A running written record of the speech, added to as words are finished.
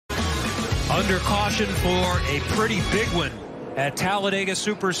Under caution for a pretty big one at Talladega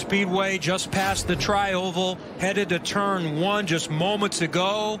Superspeedway, just past the tri-oval, headed to turn 1 just moments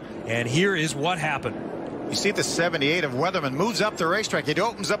ago, and here is what happened. You see the 78 of Weatherman moves up the racetrack. It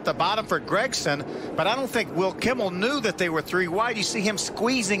opens up the bottom for Gregson, but I don't think Will Kimmel knew that they were 3 wide. You see him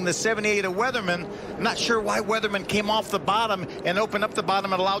squeezing the 78 of Weatherman. I'm not sure why Weatherman came off the bottom and opened up the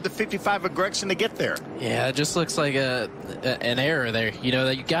bottom and allowed the 55 of Gregson to get there. Yeah, it just looks like an error there. You know,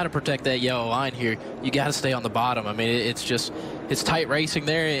 that you got to protect that yellow line here. You got to stay on the bottom. I mean, it's tight racing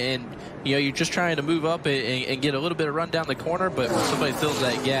there, and you know, you're just trying to move up and get a little bit of run down the corner, but when somebody fills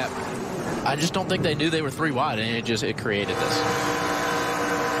that gap, I just don't think they knew they were 3 wide, and it created this.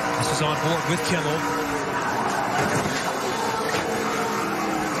 This is on board with Kimmel.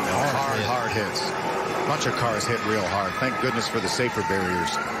 Hard hits. A bunch of cars hit real hard. Thank goodness for the safer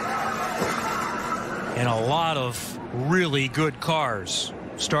barriers. And a lot of really good cars.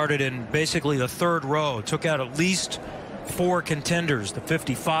 Started in basically the 3rd row. Took out at least 4 contenders. The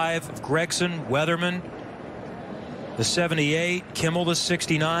 55 of Gregson, Weatherman, the 78, Kimmel the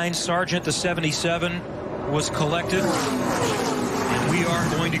 69, Sargent the 77 was collected. And we are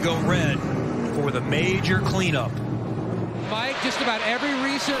going to go red for the major cleanup. Mike, just about every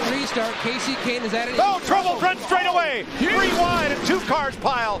recent restart, Casey Kane is at it. Oh, trouble, front straight away. 3 wide and 2 cars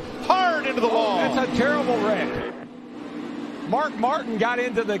pile hard into the wall. That's a terrible wreck. Mark Martin got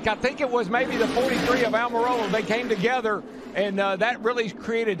into the, I think it was maybe the 43 of Almirola. They came together, and that really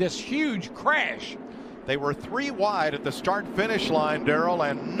created this huge crash. They were 3 wide at the start-finish line, Darrell,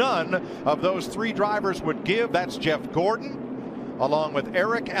 and none of those 3 drivers would give. That's Jeff Gordon, along with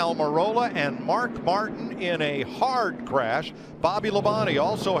Eric Almirola and Mark Martin in a hard crash. Bobby Labonte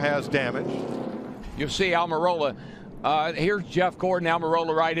also has damage. You see Almirola. Here's Jeff Gordon,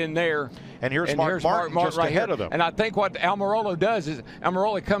 Almirola right in there. And here's Mark Martin just right ahead here. of them. And I think what Almirola does is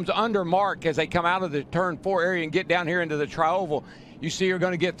Almirola comes under Mark as they come out of the turn 4 area and get down here into the tri-oval. You see you're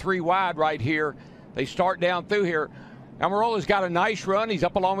going to get 3 wide right here. They start down through here. Almirola's got a nice run. He's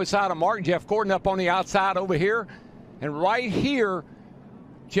up along the side of Mark. Jeff Gordon up on the outside over here. And right here,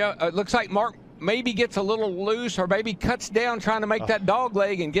 it looks like Mark maybe gets a little loose or maybe cuts down trying to make that dog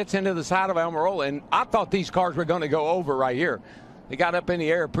leg and gets into the side of Almirola. And I thought these cars were going to go over right here. They got up in the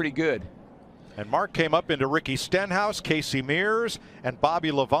air pretty good. And Mark came up into Ricky Stenhouse, Casey Mears, and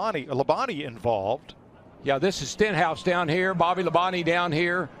Bobby Labonte involved. Yeah, this is Stenhouse down here, Bobby Labonte down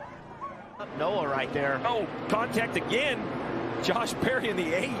here. Noah right there. Oh, contact again. Josh Perry in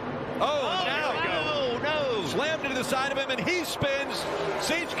the 8. Oh, now no. Slammed into the side of him, and he spins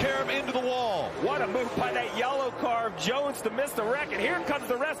Sage Karam into the wall. What a move by that yellow car of Jones to miss the wreck, and here comes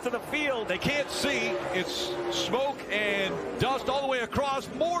the rest of the field. They can't see. It's smoke and dust all the way across.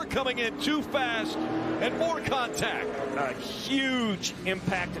 More coming in too fast, and more contact. A huge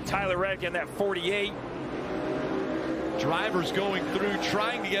impact to Tyler Reddick in that 48. Drivers going through,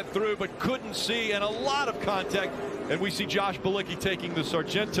 trying to get through, but couldn't see, and a lot of contact. And we see Josh Bilicki taking the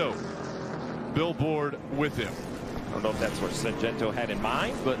Sargento billboard with him. I don't know if that's what Sargento had in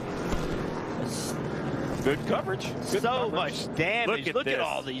mind, but good coverage. Good so coverage. Much damage. Look at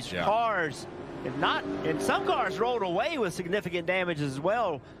all these cars. And some cars rolled away with significant damage as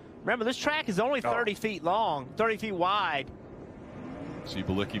well. Remember, this track is only 30 feet long, 30 feet wide. See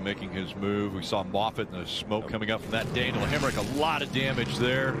Bilicki making his move. We saw Moffitt and the smoke coming up from that. Daniel Hemrick, a lot of damage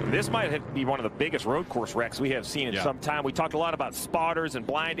there. This might be one of the biggest road course wrecks we have seen in some time. We talked a lot about spotters and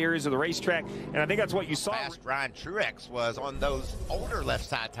blind areas of the racetrack, and I think that's what you saw. Fast Ryan Truex was on those older left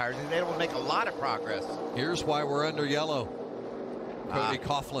side tires. He was able to make a lot of progress. Here's why we're under yellow. Cody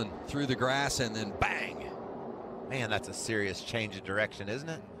Coughlin through the grass and then bang. Man, that's a serious change of direction, isn't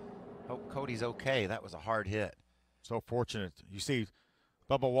it? Hope Cody's okay. That was a hard hit. So fortunate. You see,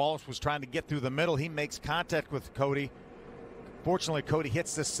 Bubba Wallace was trying to get through the middle. He makes contact with Cody. Fortunately, Cody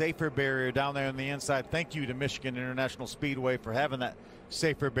hits the safer barrier down there on the inside. Thank you to Michigan International Speedway for having that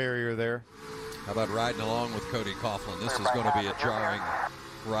safer barrier there. How about riding along with Cody Coughlin? This is going to be a jarring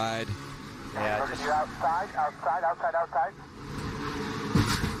ride. Yeah, just outside.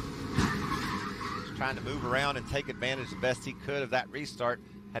 Just trying to move around and take advantage the best he could of that restart.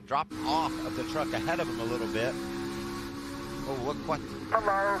 Had dropped off of the truck ahead of him a little bit. Oh, look what.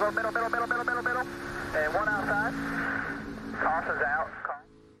 Hello, go middle. And one outside. Caution's out.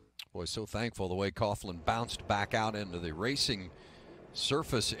 Boy, so thankful the way Coughlin bounced back out into the racing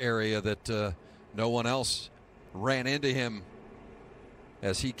surface area that no one else ran into him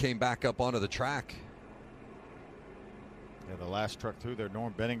as he came back up onto the track. Yeah, the last truck through there,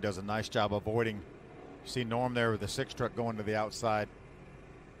 Norm Benning does a nice job avoiding. You see Norm there with the 6 truck going to the outside.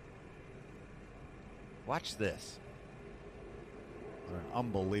 Watch this. An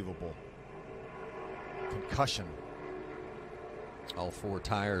unbelievable concussion. All 4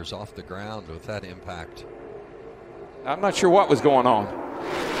 tires off the ground with that impact. I'm not sure what was going on.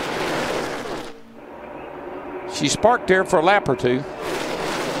 She sparked there for a lap or two.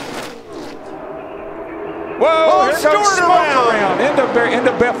 Whoa, here goes Stewart around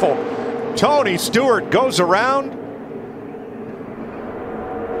into Bethel. Tony Stewart goes around.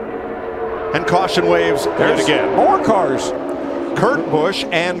 And caution waves yet again. More cars. Kurt Busch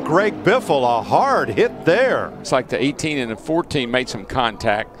and Greg Biffle, a hard hit there. It's like the 18 and the 14 made some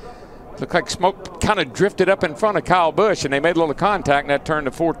contact. Looked like smoke kind of drifted up in front of Kyle Busch, and they made a little contact, and that turned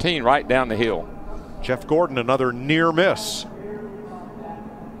to 14 right down the hill. Jeff Gordon, another near miss.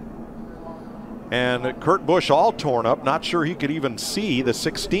 And Kurt Busch all torn up, not sure he could even see the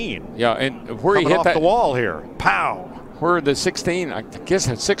 16. Yeah, and where he hit off that the wall here. Pow! Where the 16, I guess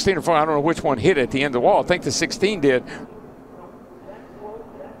 16 or 4, I don't know which one hit at the end of the wall. I think the 16 did.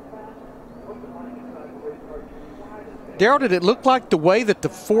 Darrell, did it look like the way that the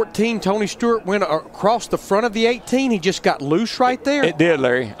 14 Tony Stewart went across the front of the 18, he just got loose right there? It did,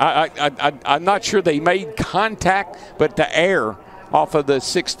 Larry. I'm not sure they made contact, but the air off of the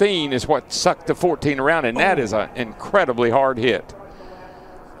 16 is what sucked the 14 around, and that is an incredibly hard hit.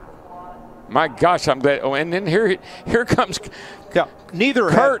 My gosh, I'm glad. Oh, and then here comes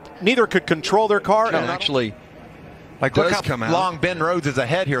neither could control their car. No, actually, look how long Bend Rhodes is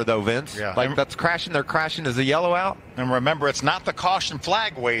ahead here, though, Vince. Yeah. Like that's crashing. They're crashing. Is the yellow out? And remember, it's not the caution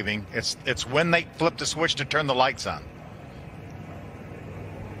flag waving. It's when they flip the switch to turn the lights on.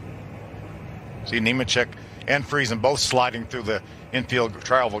 See Nemechek and Friesen both sliding through the infield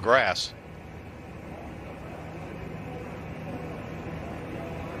tri-oval grass.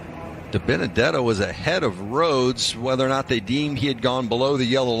 DiBenedetto was ahead of Rhodes, whether or not they deemed he had gone below the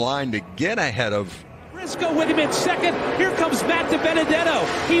yellow line to get ahead of. Briscoe with him in second. Here comes Matt DiBenedetto.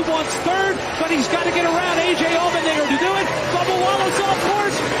 He wants third, but he's got to get around A.J. Allmendinger to do it. Bubba Wallace off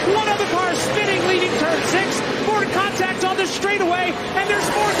course. One other car spinning, leading turn 6. More contact on the straightaway, and there's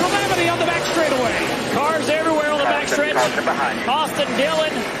more calamity on the back straightaway. Cars everywhere on the back stretch. Austin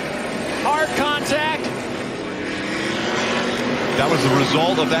Dillon, hard contact. That was the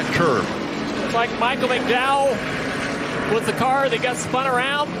result of that curve. Looks like Michael McDowell with the car that got spun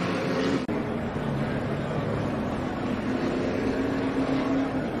around.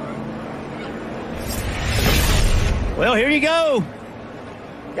 Well, here you go.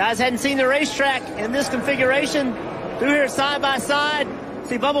 Guys hadn't seen the racetrack in this configuration. Through here side by side.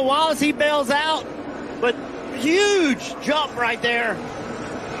 See Bubba Wallace, he bails out. But huge jump right there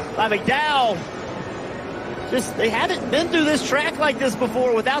by McDowell. They haven't been through this track like this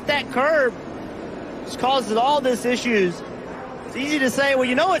before without that curb. It's causes all this issues. It's easy to say, well,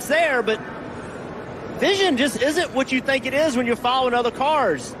 you know it's there, but vision just isn't what you think it is when you're following other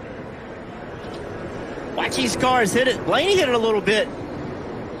cars. Watch these cars hit it. Blaney hit it a little bit.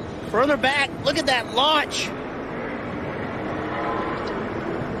 Further back, look at that launch.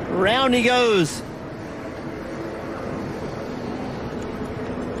 Round he goes.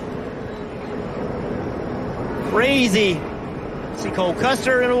 Crazy. See Cole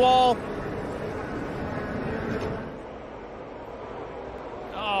Custer in the wall.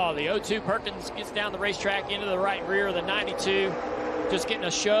 Oh, the 0-2 Perkins gets down the racetrack into the right rear of the 92. Just getting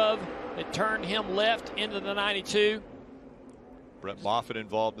a shove. It turned him left into the 92. Brett Moffitt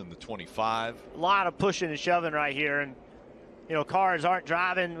involved in the 25. A lot of pushing and shoving right here. And, you know, cars aren't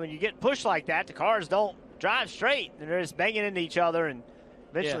driving. When you get pushed like that, the cars don't drive straight. And they're just banging into each other. And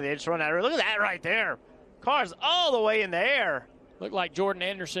eventually they just run out of. Look at that right there. Cars all the way in the air. Looked like Jordan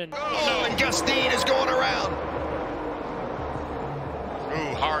Anderson. Oh, and Gustine is going around.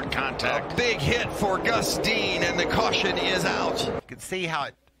 Ooh, hard contact. A big hit for Gustine, and the caution is out. You can see how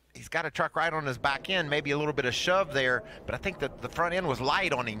he's got a truck right on his back end, maybe a little bit of shove there, but I think that the front end was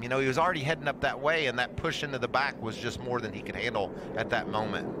light on him. You know, he was already heading up that way, and that push into the back was just more than he could handle at that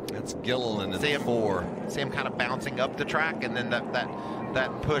moment. That's Gilliland in the 4. See him kind of bouncing up the track, and then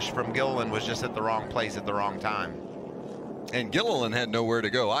that push from Gilliland was just at the wrong place at the wrong time. And Gilliland had nowhere to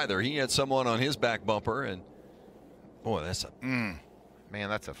go either. He had someone on his back bumper, and boy, that's a man,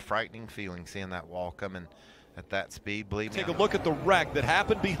 that's a frightening feeling seeing that wall coming at that speed. Believe me. Take a look at the wreck that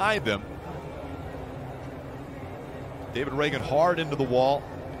happened behind them. David Reagan hard into the wall.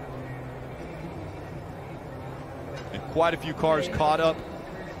 And quite a few cars caught up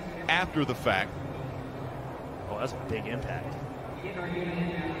after the fact. Oh, that's a big impact.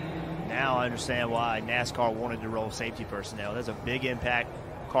 Now I understand why NASCAR wanted to roll safety personnel. That's a big impact.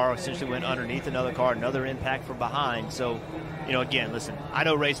 Car essentially went underneath another car, another impact from behind. So, you know, again, listen, I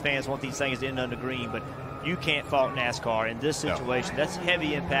know race fans want these things to end on the green, but you can't fault NASCAR in this situation. That's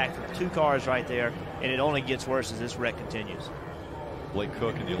heavy impact for 2 cars right there, and it only gets worse as this wreck continues. Blake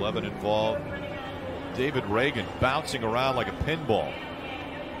Cook and the 11 involved. David Reagan bouncing around like a pinball.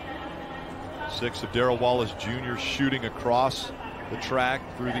 6 of Darrell Wallace Jr. shooting across the track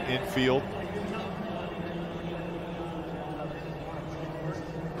through the infield.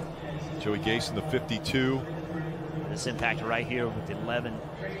 Joey Gason, the 52. This impact right here with the 11,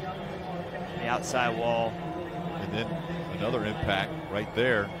 the outside wall. And then another impact right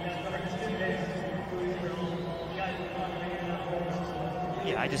there.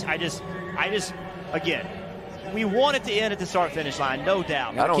 Yeah, I just, again, we want it to end at the start-finish line, no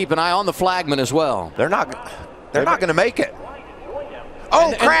doubt. Got to keep an eye on the flagman as well. They're not going to make it.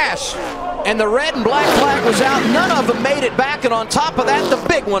 Oh, crash! And the red and black flag was out. None of them made it back, and on top of that, the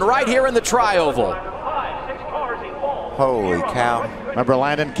big one right here in the tri-oval. Holy cow. Remember,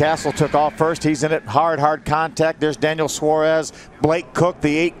 Landon Castle took off first. He's in it. Hard contact. There's Daniel Suarez. Blake Cook,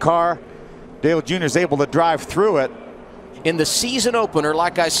 the 8 car. Dale Jr. is able to drive through it. In the season opener,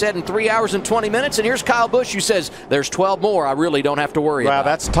 like I said, in 3 hours and 20 minutes. And here's Kyle Busch, who says, there's 12 more I really don't have to worry about.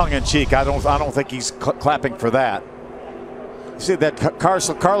 That's tongue-in-cheek. I don't think he's clapping for that. See that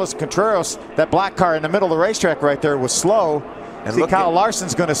Carlos Contreras, that black car in the middle of the racetrack right there was slow. And see, Kyle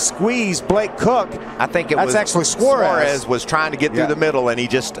Larson's going to squeeze Blake Cook. I think that's actually Suarez was trying to get through the middle, and he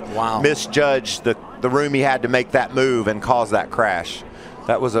just misjudged the room he had to make that move and cause that crash.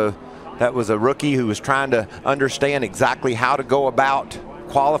 That was a rookie who was trying to understand exactly how to go about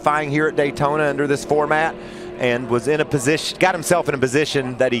qualifying here at Daytona under this format, and was in a position, got himself in a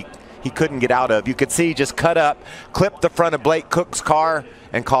position that he couldn't get out of. You could see he just cut up, clipped the front of Blake Cook's car,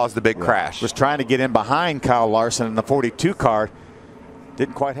 and caused the big crash. Was trying to get in behind Kyle Larson in the 42 car.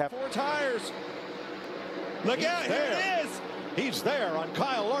 Didn't quite have 4 tires. Look out, here it is. He's there on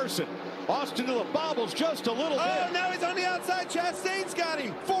Kyle Larson. Austin Dillon bobbles just a little bit. Oh, now he's on the outside. Chastain's got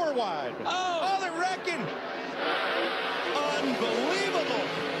him 4 wide. Oh, they're wrecking. Unbelievable.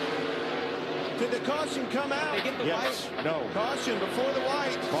 Did the caution come out? They get the yes. white? No. Caution before the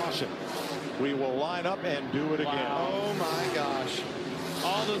white. Caution. We will line up and do it again. Oh my gosh.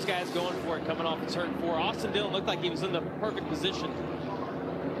 All those guys going for it coming off the turn 4. Austin Dillon looked like he was in the perfect position.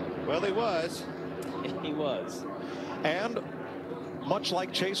 Well, he was. He was. And much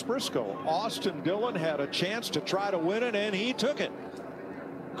like Chase Briscoe, Austin Dillon had a chance to try to win it, and he took it.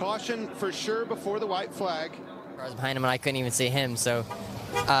 Caution for sure before the white flag. I was behind him, and I couldn't even see him, so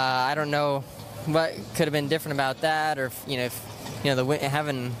I don't know what could have been different about that, or if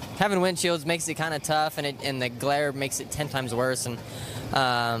having windshields makes it kind of tough, and the glare makes it 10 times worse. And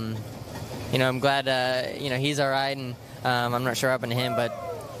I'm glad he's all right, and I'm not sure what happened to him, but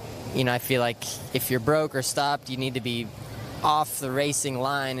I feel like if you're broke or stopped, you need to be off the racing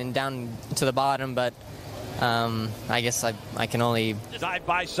line and down to the bottom. But I guess I can only side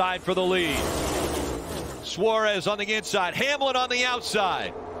by side for the lead. Suarez on the inside, Hamlin on the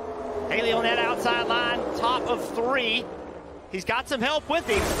outside. Haley on that outside line, top of 3. He's got some help with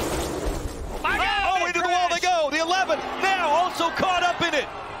him. Into the wall they go. The 11 now also caught up in it.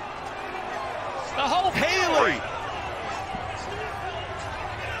 The whole Haley.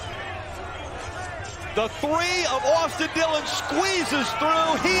 The 3 of Austin Dillon squeezes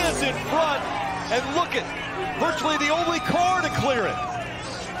through. He is in front. And look at virtually the only car to clear it.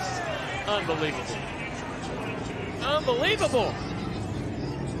 Unbelievable. Unbelievable.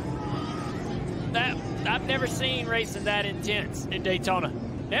 That I've never seen racing that intense in Daytona.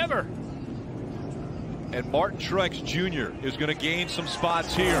 Never. And Martin Truex Jr. is going to gain some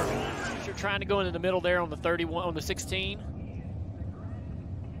spots here. You're trying to go into the middle there on the 31, on the 16.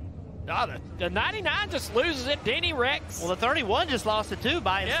 Oh, the 99 just loses it. Denny wrecks. Well, the 31 just lost it too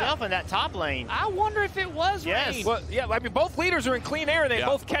by himself in that top lane. I wonder if it was rain. Well, yeah, I mean, both leaders are in clean air. They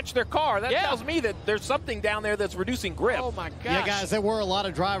both catch their car. That tells me that there's something down there that's reducing grip. Oh, my gosh. Yeah, guys, there were a lot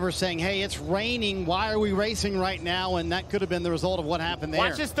of drivers saying, hey, it's raining. Why are we racing right now? And that could have been the result of what happened there.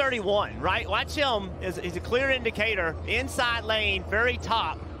 Watch this 31, right? Watch him. He's a clear indicator. Inside lane, very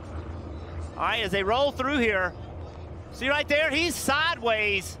top. All right, as they roll through here. See right there? He's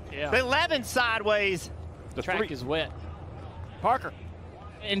sideways. Yeah. The 11 sideways. The track is wet. Parker.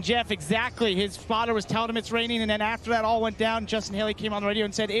 And Jeff, exactly. His spotter was telling him it's raining, and then after that all went down, Justin Haley came on the radio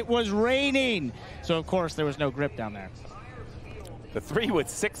and said it was raining. So, of course, there was no grip down there. The 3 with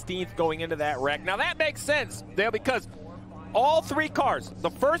 16th going into that wreck. Now, that makes sense, Dale, because all 3 cars,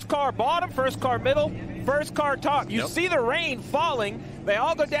 the first car bottom, first car middle, first car top. You see the rain falling. They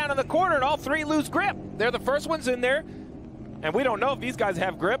all go down in the corner, and all 3 lose grip. They're the first ones in there. And we don't know if these guys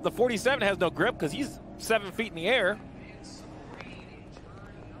have grip. The 47 has no grip because he's 7 feet in the air.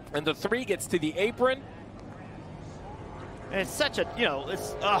 And the 3 gets to the apron, And it's such a,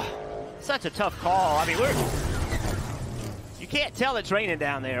 it's such a tough call. I mean, you can't tell it's raining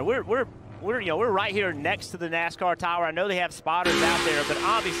down there. We're right here next to the NASCAR tower. I know they have spotters out there, but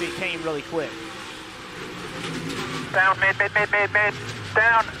obviously it came really quick. Down, mid.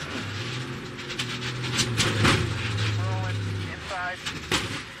 Down. Rolling inside.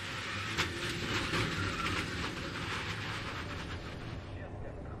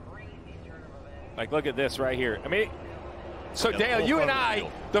 Like, look at this right here. I mean, so Dale, you and I,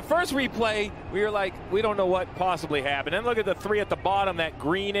 the first replay, we were like, we don't know what possibly happened. And look at the three at the bottom, that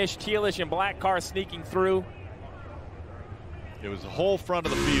greenish, tealish, and black car sneaking through. It was the whole front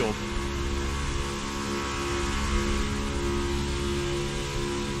of the field.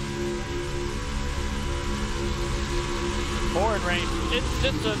 Pouring rain. It's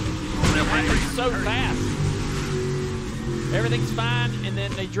just happens so fast. Everything's fine, and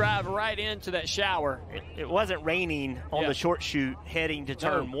then they drive right into that shower. It wasn't raining on the short chute heading to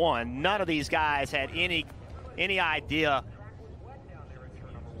turn one. None of these guys had any idea.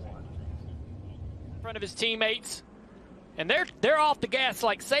 In front of his teammates, and they're off the gas,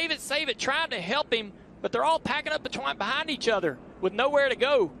 like save it, trying to help him, but they're all packing up behind each other with nowhere to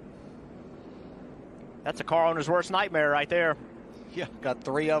go. That's a car owner's worst nightmare right there. Yeah, got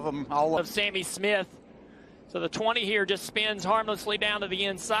three of them. All of Sammy Smith. So the 20 here just spins harmlessly down to the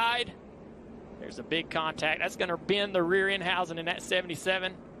inside. There's a big contact. That's going to bend the rear end housing in that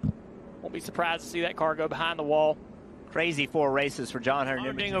 77. Won't be surprised to see that car go behind the wall. Crazy 4 races for John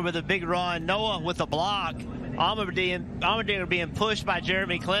Humdinger with a big run. Noah with a block. Allmendinger being pushed by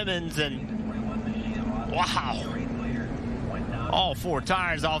Jeremy Clemens, and wow. All 4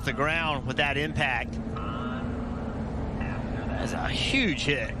 tires off the ground with that impact. That's a huge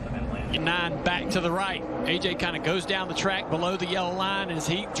hit. 9 back to the right. AJ kind of goes down the track below the yellow line, and as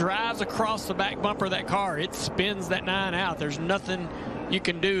he drives across the back bumper of that car, it spins that 9 out. There's nothing you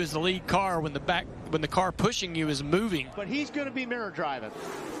can do as the lead car when the car pushing you is moving. But he's going to be mirror driving.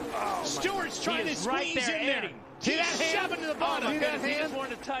 Oh, Stewart's trying to squeeze right there, in there. See that He's hand? shoving to the bottom. Oh, my goodness, He just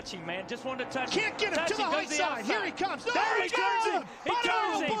wanted to touch him, man. Just wanted to touch him. Can't get him to the high side. Here he comes. There he he turns goes. him. He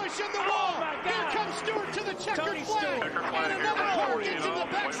turns him. Bush in the Oh, wall. my God. Here comes Stewart to the checkered flag. And another car gets in the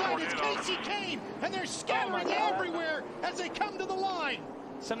backside. It's Casey Kane. And they're scattering everywhere as they come to the line.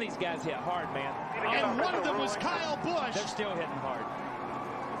 Some of these guys hit hard, man. And one of them was Kyle Busch. They're still hitting hard.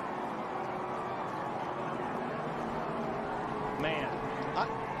 Man,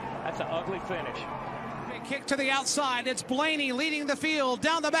 that's an ugly finish. Kick to the outside. It's Blaney leading the field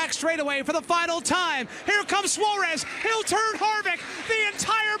down the back straightaway for the final time. Here comes Suarez. He'll turn Harvick. The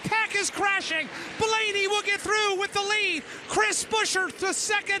entire pack is crashing. Blaney will get through with the lead. Chris Buescher the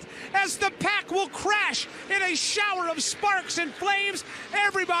second as the pack will crash in a shower of sparks and flames.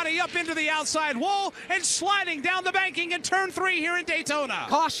 Everybody up into the outside wall and sliding down the banking in turn 3 here in Daytona.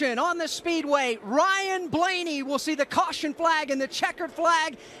 Caution on the speedway. Ryan Blaney will see the caution flag and the checkered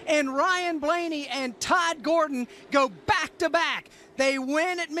flag, and Ryan Blaney and Todd Gordon go back-to-back. They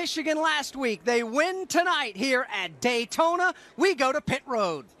win at Michigan last week. They win tonight here at Daytona. We go to pit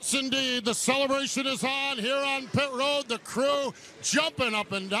road. Yes, indeed. The celebration is on here on pit road. The crew jumping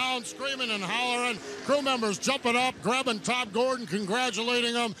up and down, screaming and hollering. Crew members jumping up, grabbing Todd Gordon,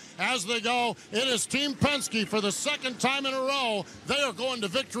 congratulating him as they go. It is Team Penske for the second time in a row. They are going to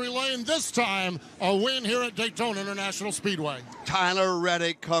victory lane. This time, a win here at Daytona International Speedway. Tyler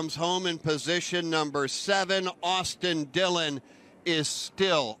Reddick comes home in position number 7. Austin Dillon is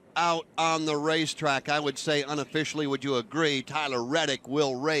still out on the racetrack. I would say unofficially, would you agree, Tyler Reddick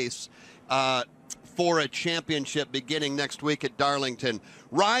will race for a championship beginning next week at Darlington.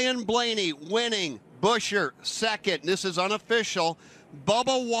 Ryan Blaney winning, Buescher second. This is unofficial.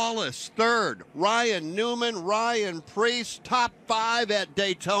 Bubba Wallace third. Ryan Newman, Ryan Preece, top 5 at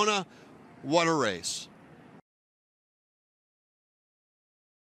Daytona. What a race.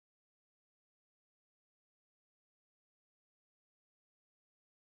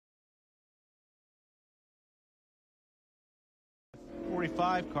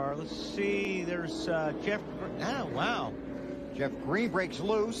 car. Let's see. There's Jeff. Oh, wow. Jeff Green breaks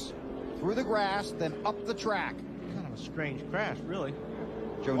loose through the grass, then up the track. Kind of a strange crash, really.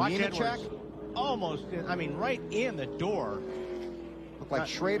 Joe Nemechek almost, I mean, right in the door. Looked like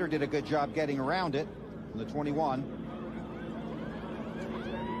Schrader did a good job getting around it in the 21.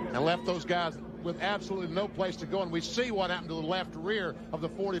 And left those guys with absolutely no place to go. And we see what happened to the left rear of the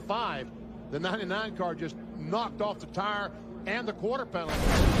 45. The 99 car just knocked off the tire and the quarter penalty.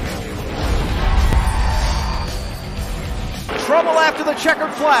 Trouble after the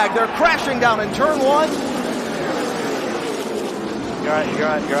checkered flag. They're crashing down in turn 1. You're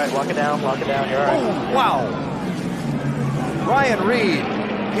right. Walk it down. You're all right. Oh, wow. Ryan Reed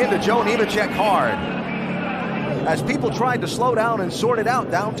into Joe Nemechek hard. As people tried to slow down and sort it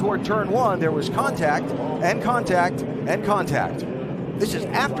out down toward turn 1, there was contact and contact and contact. This is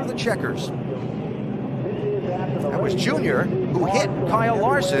after the checkers. That was Junior who hit Kyle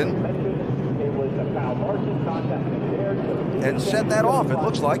Larson and set that off, it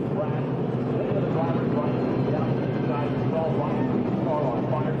looks like.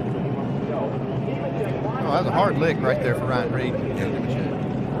 Oh, that was a hard lick right there for Ryan Reed.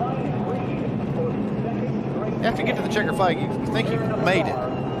 After you get to the checker flag, you think you've made it.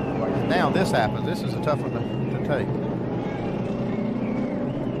 Now this happens. This is a tough one to take.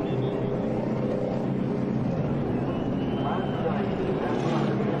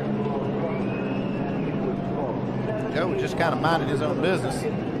 Joe just kind of minded his own business.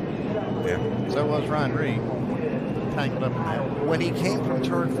 Yeah. So was Ryan Reed. Tangled up in that. When he came from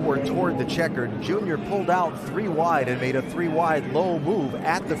turn 4 toward the checker, Junior pulled out 3 wide and made a 3 wide low move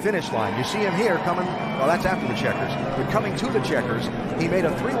at the finish line. You see him here coming, well, that's after the checkers, but coming to the checkers, he made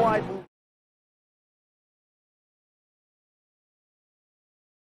a 3 wide move.